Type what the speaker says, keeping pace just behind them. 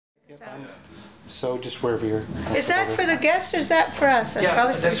So just wherever you're... Is that for the guests or is that for us? That's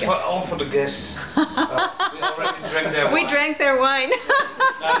probably for the guests. All for the guests. We already drank their wine. We drank their wine.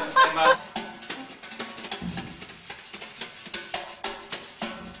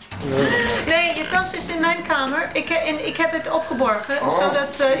 Nee, je tas is in mijn kamer. Ik heb het opgeborgen.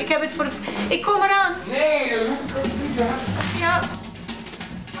 Zodat, ik heb het voor de... Ik kom eraan. Nee, dat moet ik niet aan. Ja.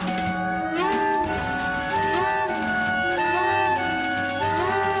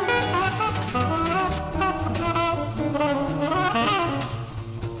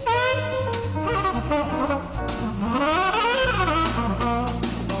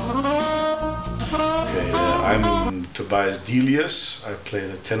 I'm Tobias Delius. I play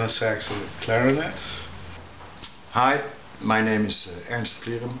the tenor sax and the clarinet. Hi, my name is Ernst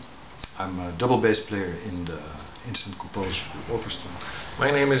Klerum. I'm a double bass player in the Instant Composer Orchestra.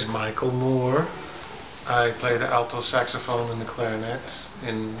 My name is Michael Moore. I play the alto saxophone and the clarinet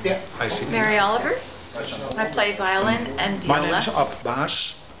in ICP. Mary Oliver. I play violin and viola. My name is Ab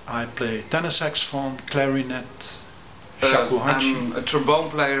Baas. I play tenor saxophone, clarinet. I'm a trombone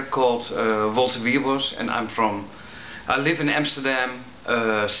player called Walter Wierbos, and I live in Amsterdam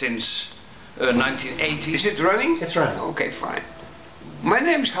since 1980. Is it running? It's running. Okay, fine. My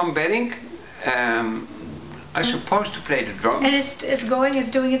name is Bennink. I'm supposed to play the drums. And it's going, it's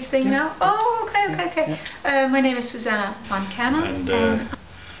doing its thing now? Oh, okay. My name is Susanna van Cannon. And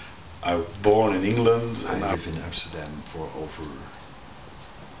I was born in England. I live in Amsterdam for over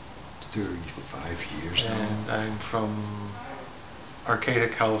 35 years now. And I'm from Arcata,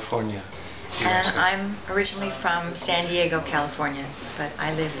 California. And I'm originally from San Diego, California, but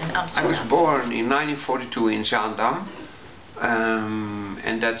I live in Amsterdam. I was born in 1942 in Zaandam,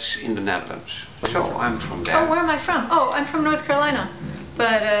 and that's in the Netherlands. So I'm from there. Oh, where am I from? Oh, I'm from North Carolina.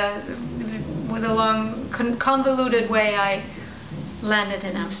 But with a long, convoluted way, I landed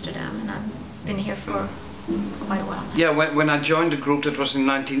in Amsterdam, and I've been here for quite a while. Yeah, when I joined the group, that was in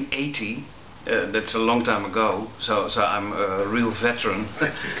 1980. That's a long time ago, so I'm a real veteran. I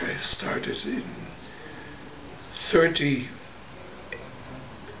think I started in 38.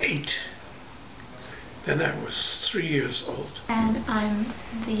 Then I was 3 years old. And I'm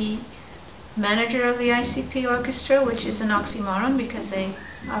the manager of the ICP Orchestra, which is an oxymoron because they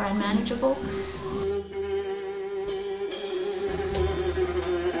are unmanageable.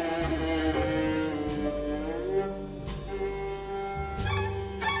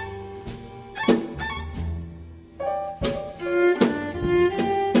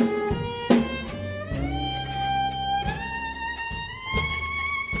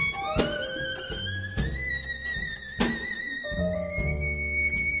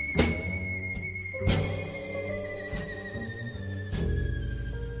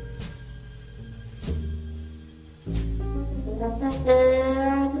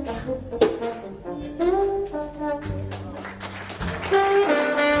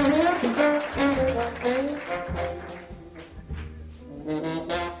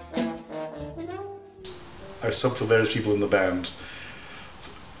 I subbed for various people in the band,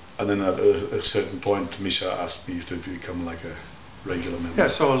 and then at a certain point Misha asked me to become like a regular member. Yeah,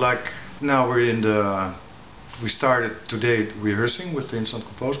 so like now we're in the... We started today rehearsing with the Instant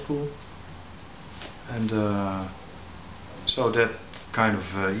Composer Pool, and so that kind of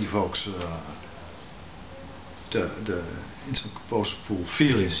evokes the Instant Composer Pool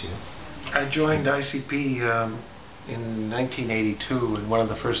feelings here. I joined ICP in 1982, and one of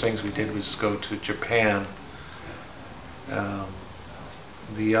the first things we did was go to Japan.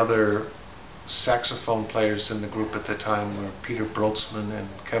 The other saxophone players in the group at the time were Peter Broltzmann and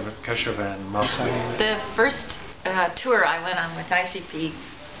Keshavan Masli. The first tour I went on with ICP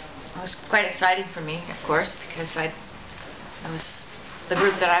was quite exciting for me, of course, because that was the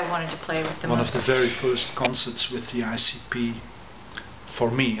group that I wanted to play with the most. One of the very first concerts with the ICP,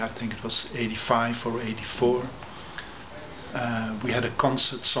 for me, I think it was 85 or 84. We had a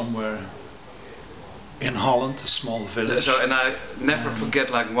concert somewhere in Holland, a small village. So, and I never forget,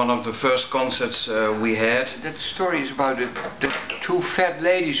 like, one of the first concerts we had. That story is about the two fat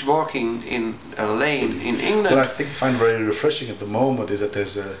ladies walking in a lane in England. What I find very refreshing at the moment is that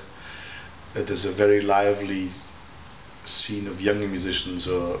there's a very lively scene of young musicians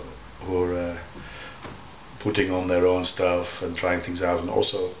who are putting on their own stuff and trying things out, and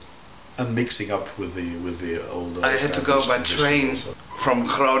also mixing up with the older. I had to go by train from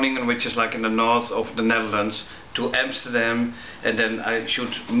Groningen, which is like in the north of the Netherlands, to Amsterdam, and then I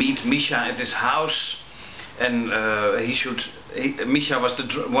should meet Misha at his house, and Misha was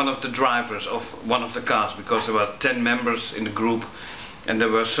one of the drivers of one of the cars, because there were 10 members in the group, and there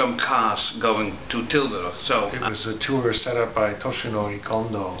were some cars going to Tilburg. So It was a tour set up by Toshinori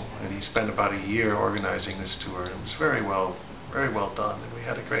Kondo, and he spent about a year organizing this tour. It was very well done, and we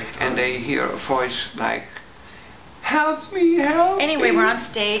had a great time. And they hear a voice like, "Help me, help Anyway, me." we're on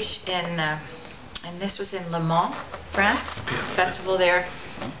stage in, and this was in Le Mans, France, festival there.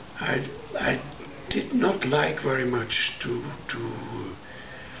 I did not like very much to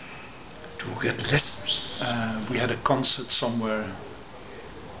get lessons. We had a concert somewhere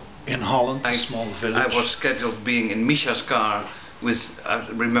in Holland, a small village. I was scheduled being in Misha's car with, I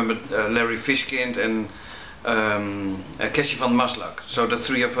remember, Larry Fishkind and Kessie van Maslak. So the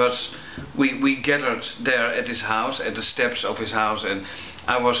three of us, we gathered there at his house, at the steps of his house, and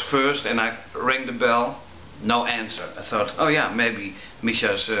I was first and I rang the bell, no answer. I thought, oh yeah, maybe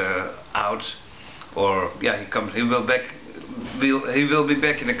Misha's out, or yeah, he will be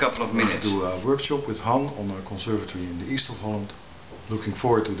back in a couple of minutes. We do a workshop with Han on a conservatory in the east of Holland. Looking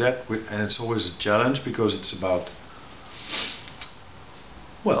forward to that, and it's always a challenge because it's about,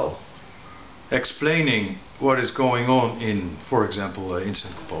 well, explaining what is going on in, for example,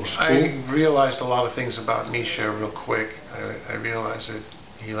 instant composer school. I realized a lot of things about Misha real quick. I realized that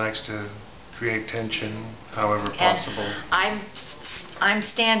he likes to create tension however possible. And I'm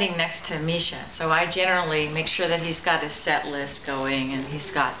standing next to Misha, so I generally make sure that he's got his set list going and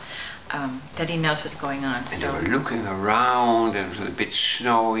he's got that he knows what's going on. And So they were looking around, and it was a bit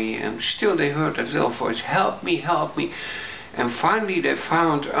snowy, and still they heard that little voice, "Help me, help me." And finally they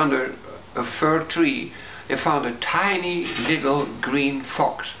found under a fir tree, they found a tiny little green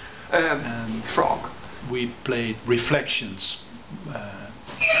frog. We played Reflections.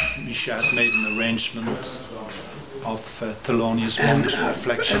 Misha had made an arrangement of Thelonious Monk's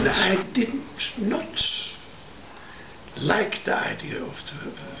Reflections. And I did not like the idea of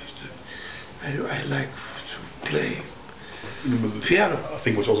I like to play piano. I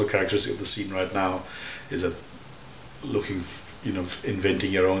think what's also characteristic of the scene right now is that looking,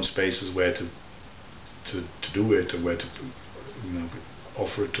 inventing your own spaces where to do it and where to,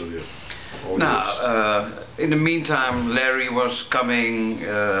 offer it to the audience. Now, in the meantime, Larry was coming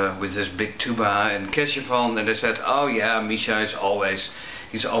with his big tuba and Keshevan, and they said, "Oh yeah, Misha is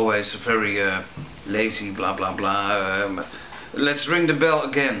he's always very lazy, blah blah blah. Let's ring the bell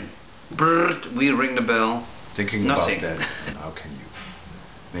again." Brrrt, we ring the bell. Thinking Nothing. about that, how can you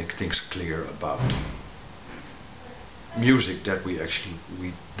make things clear about music that we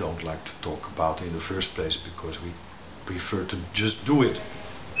don't like to talk about in the first place because we prefer to just do it.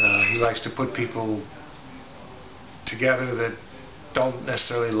 He likes to put people together that don't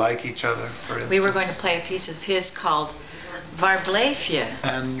necessarily like each other, for instance. we were going to play a piece of his called Waar Bleef Je?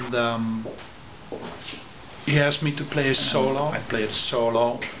 And he asked me to play a solo. I played a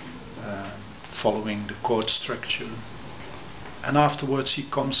solo following the chord structure. And afterwards he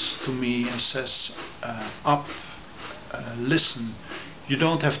comes to me and says, listen, you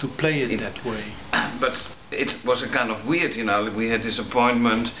don't have to play it that way. But it was a kind of weird, we had this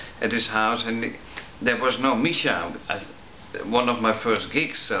appointment at his house and there was no Misha. One of my first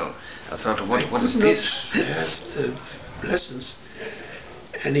gigs, so I thought, what is this? I could not have the lessons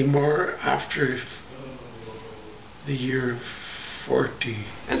anymore after the year 40.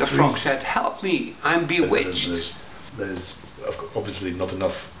 And the frog said, "Help me, I'm bewitched." There's obviously not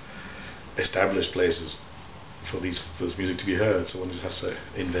enough established places for this music to be heard, so one just has to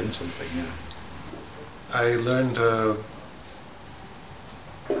invent something. Yeah. I learned a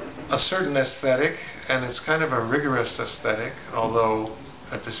certain aesthetic, and it's kind of a rigorous aesthetic, although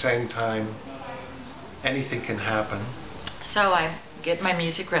at the same time anything can happen. So I get my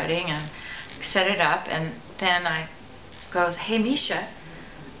music ready and set it up, and then I goes, "Hey Misha,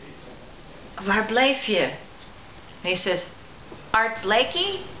 waar bleef je?" And he says, "Art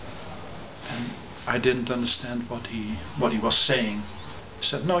Blakey?" And I didn't understand what he was saying. He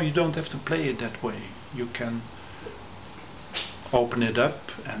said, "No, you don't have to play it that way. You can open it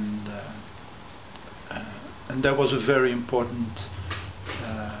up," and that was a very important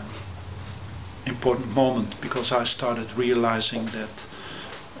moment, because I started realizing that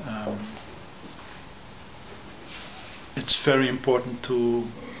it's very important to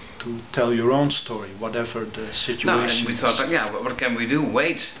tell your own story, whatever the situation No, and we is. thought, what can we do?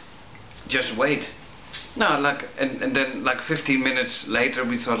 Wait, just wait. No, and then 15 minutes later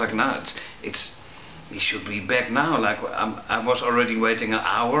we thought, he should be back now. I was already waiting an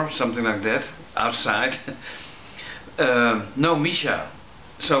hour, something like that, outside. No Misha.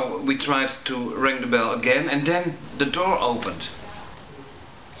 So we tried to ring the bell again, and then the door opened.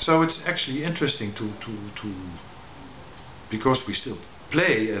 So it's actually interesting to because we still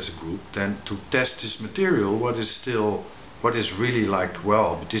play as a group, then to test this material, what is still what is really like,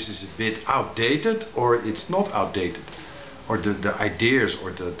 well, but this is a bit outdated, or it's not outdated, or the ideas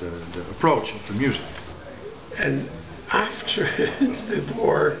or the approach of the music. And after the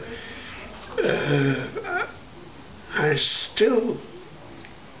war, I still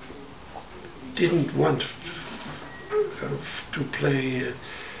didn't want to play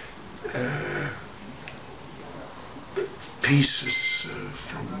pieces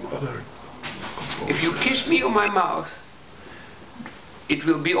from other composers. If you kiss me on my mouth, it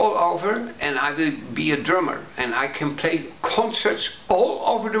will be all over, and I will be a drummer, and I can play concerts all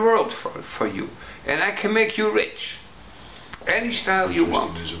over the world for you, and I can make you rich. Any style you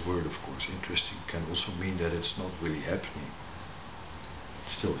want. Interesting is a word, of course. Interesting can also mean that it's not really happening.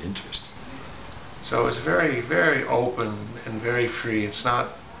 It's still interesting. So it's very, very open and very free. It's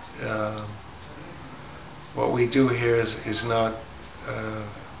not, what we do here is not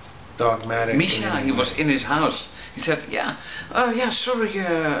dogmatic. Misha, he was in his house. He said, yeah, oh yeah, sorry,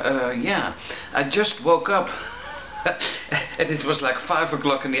 yeah, I just woke up. And it was like 5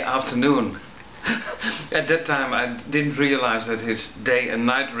 o'clock in the afternoon. At that time I didn't realize that his day and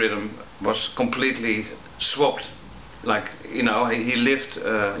night rhythm was completely swapped. Like, you know, he lived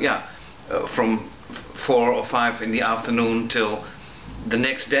from 4 or 5 in the afternoon till the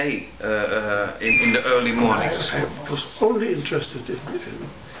next day in the early mornings. I was only interested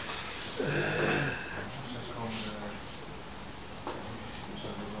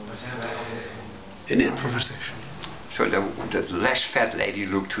in improvisation. So the less fat lady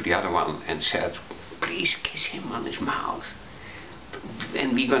looked to the other one and said, please kiss him on his mouth.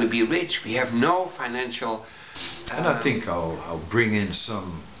 And we're going to be rich. We have no financial... And I think I'll bring in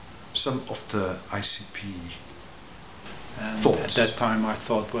some of the ICP And thoughts. at that time I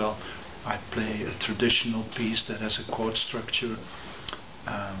thought, well, I play a traditional piece that has a chord structure.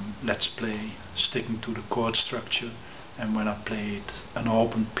 Let's play sticking to the chord structure. And when I played an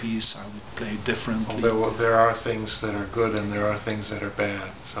open piece, I would play differently. Well, there are things that are good and there are things that are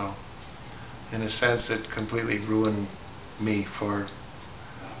bad. So, in a sense, it completely ruined me for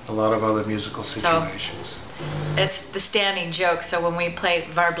a lot of other musical situations. It's the standing joke. So when we play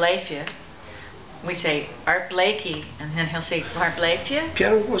Waar Bleef Je, we say Art Blakey, and then he'll say Waar Bleef Je.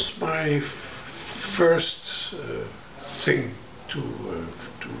 Piano was my first thing to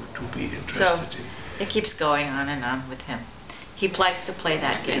be interested in. It keeps going on and on with him. He likes to play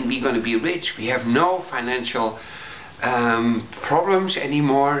that game. And we're going to be rich. We have no financial problems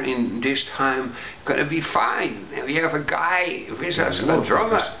anymore in this time. Going to be fine. And we have a guy with us, a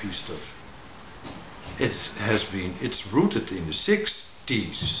drummer. ICP stuff. It's rooted in the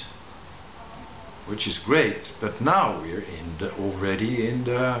 60s, which is great. But now we're already in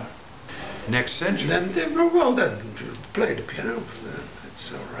the next century. Then play the piano.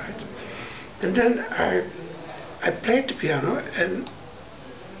 That's all right. And then I played the piano and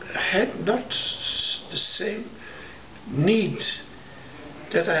had not the same need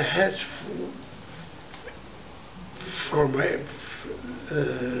that I had for my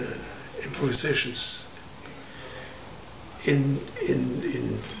improvisations in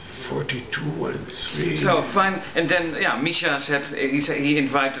 42 and 3. So fine, and then Misha said he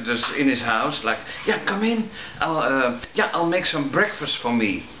invited us in his house, like, yeah, come in, I'll make some breakfast for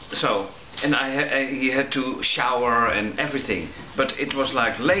me. So, and he had to shower and everything, but it was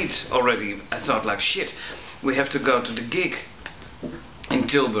like late already. I thought like, shit, we have to go to the gig in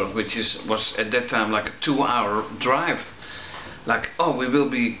Tilburg, which was at that time like a 2-hour drive. Like, oh, we will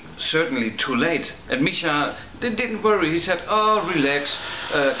be certainly too late. And Misha didn't worry. He said, oh, relax.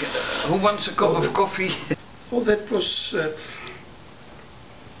 Who wants a cup of coffee? Well, that was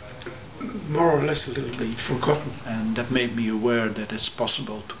more or less a little bit forgotten. And that made me aware that it's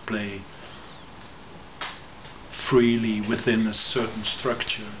possible to play freely within a certain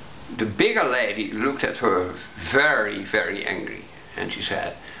structure. The bigger lady looked at her very, very angry. And she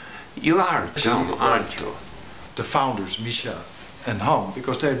said, you are dumb, aren't you? The founders, Misha and Han,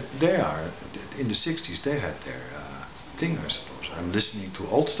 because they are in the 60s, they had their thing, I suppose. I'm listening to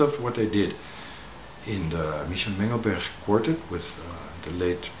old stuff, what they did in the Misha Mengelberg quartet with the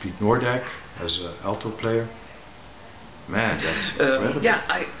late Piet Noordijk as an alto player. Man, that's incredible.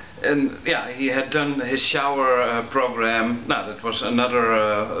 He had done his shower program. No, that was another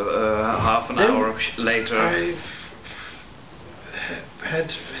half an hour later. I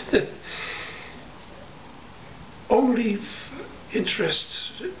had only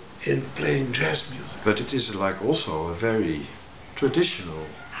interest in playing jazz music. But it is like also a very traditional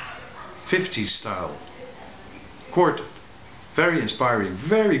 50s style quartet. Very inspiring,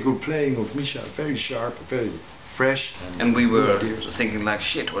 very good playing of Misha, very sharp, very fresh. And we were ideas. thinking like,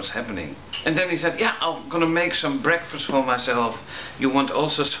 shit, what's happening? And then he said, yeah, I'm gonna make some breakfast for myself. You want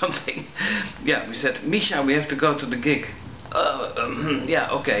also something? Yeah, we said, Misha, we have to go to the gig.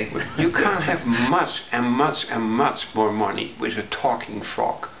 Yeah, okay. You can't have much and much and much more money with a talking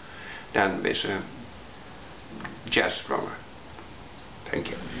frog than with a jazz drummer. Thank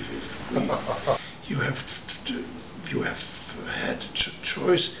you. You have had a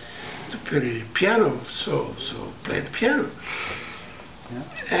choice to play the piano, so play the piano.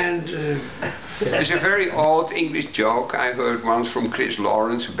 And It's a very old English joke I heard once from Chris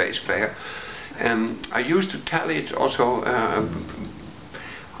Lawrence, a bass player. And I used to tell it also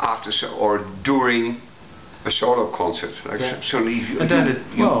after or during a solo concert. Like And then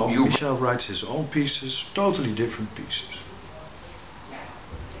Michel writes his own pieces, totally different pieces.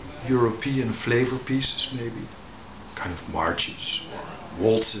 European flavor pieces maybe, kind of marches or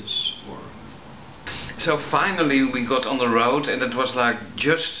waltzes or... So finally we got on the road, and it was like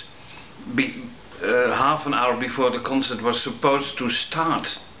just half an hour before the concert was supposed to start,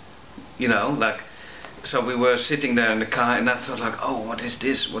 you know, like, so we were sitting there in the car, and I thought like, oh, what is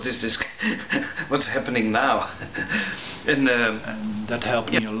this, what's happening now? And that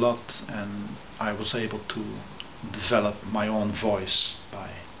helped me a lot, and I was able to develop my own voice by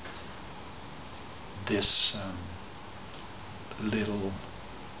this little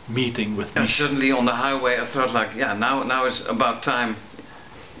meeting with and Misha. suddenly on the highway I thought like, yeah, now it's about time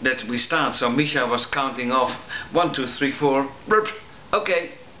that we start. So Misha was counting off 1, 2, 3, 4.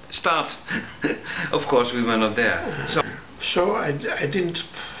 Okay, start. Of course we were not there. So I didn't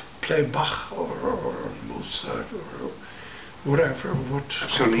play Bach or Mozart or whatever.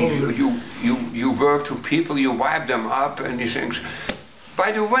 So you work to people, you wipe them up, and these things.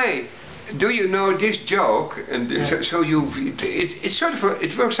 By the way, do you know this joke? And so it's sort of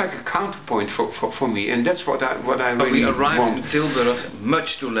it works like a counterpoint for me, and that's what I really we arrived want. in Tilburg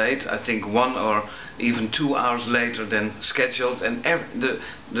much too late. I think 1 or even 2 hours later than scheduled, and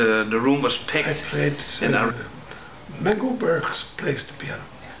the room was packed. I played Mengelberg plays the piano.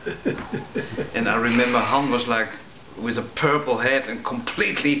 And I remember Han was like with a purple head and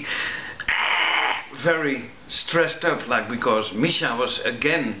completely very stressed up, like, because Misha was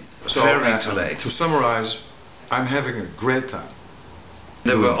again very too late. To summarize, I'm having a great time.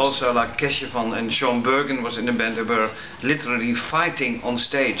 There were also like Kesjevan and Sean Bergen was in the band. They were literally fighting on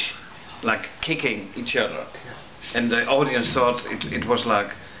stage, like kicking each other, and the audience thought it was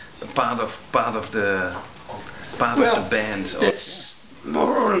like a part of the band. That's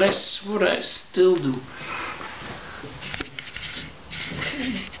more or less what I still do,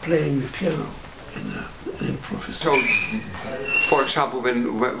 playing the piano. So, for example,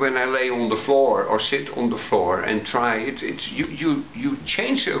 when I lay on the floor or sit on the floor and try it, you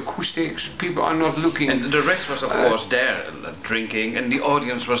change the acoustics. People are not looking. And the rest was of course there, drinking, and the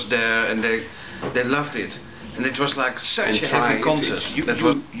audience was there, and they loved it. And it was like such a heavy concert.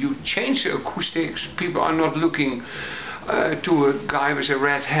 You change the acoustics. People are not looking to a guy with a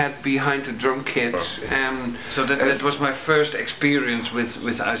red hat behind the drum kit. So that was my first experience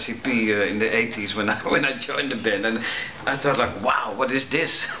with ICP in the 80s when I joined the band, and I thought like, wow, what is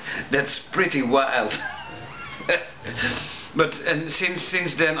this? That's pretty wild. But and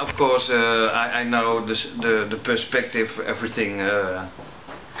since then, of course, I know the perspective, everything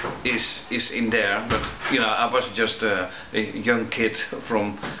is in there. But you know, I was just a young kid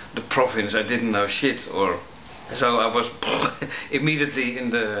from the province. I didn't know shit, so I was immediately in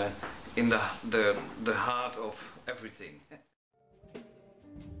the heart of everything.